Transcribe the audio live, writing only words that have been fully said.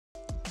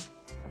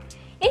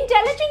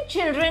Intelligent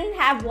children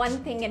have one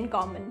thing in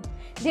common.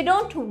 They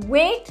don't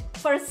wait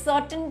for a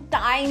certain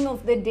time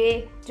of the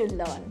day to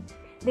learn.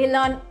 They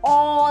learn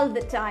all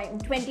the time,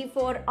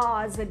 24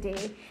 hours a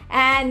day,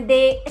 and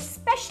they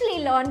especially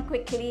learn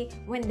quickly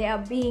when they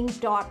are being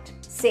taught,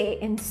 say,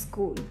 in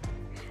school.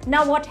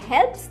 Now, what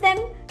helps them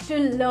to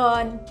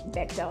learn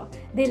better?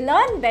 They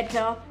learn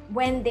better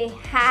when they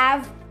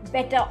have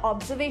better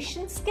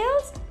observation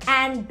skills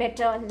and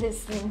better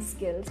listening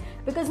skills,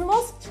 because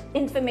most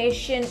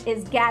information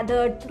is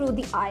gathered through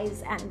the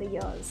eyes and the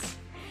ears.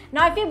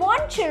 Now, if we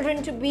want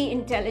children to be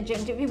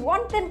intelligent, if we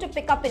want them to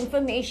pick up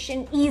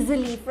information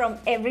easily from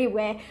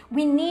everywhere,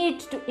 we need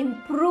to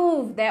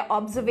improve their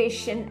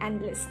observation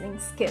and listening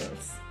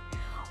skills.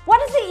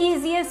 What is the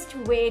easiest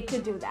way to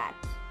do that?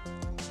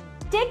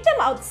 Take them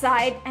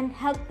outside and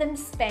help them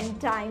spend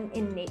time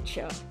in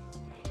nature.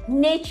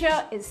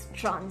 Nature is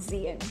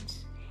transient.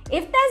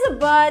 If there's a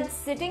bird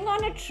sitting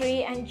on a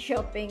tree and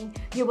chirping,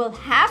 you will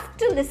have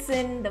to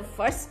listen the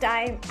first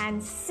time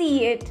and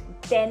see it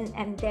then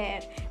and there.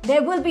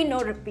 There will be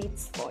no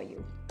repeats for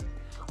you.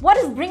 What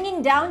is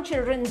bringing down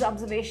children's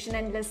observation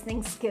and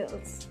listening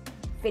skills?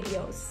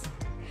 Videos.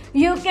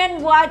 You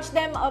can watch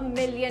them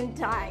 1,000,000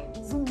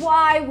 times.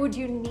 Why would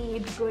you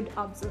need good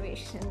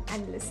observation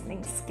and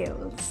listening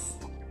skills?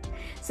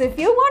 So if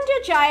you want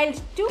your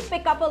child to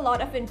pick up a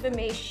lot of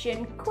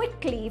information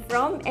quickly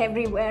from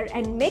everywhere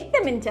and make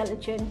them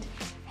intelligent,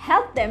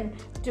 help them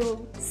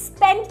to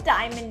spend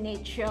time in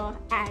nature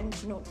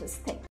and notice things.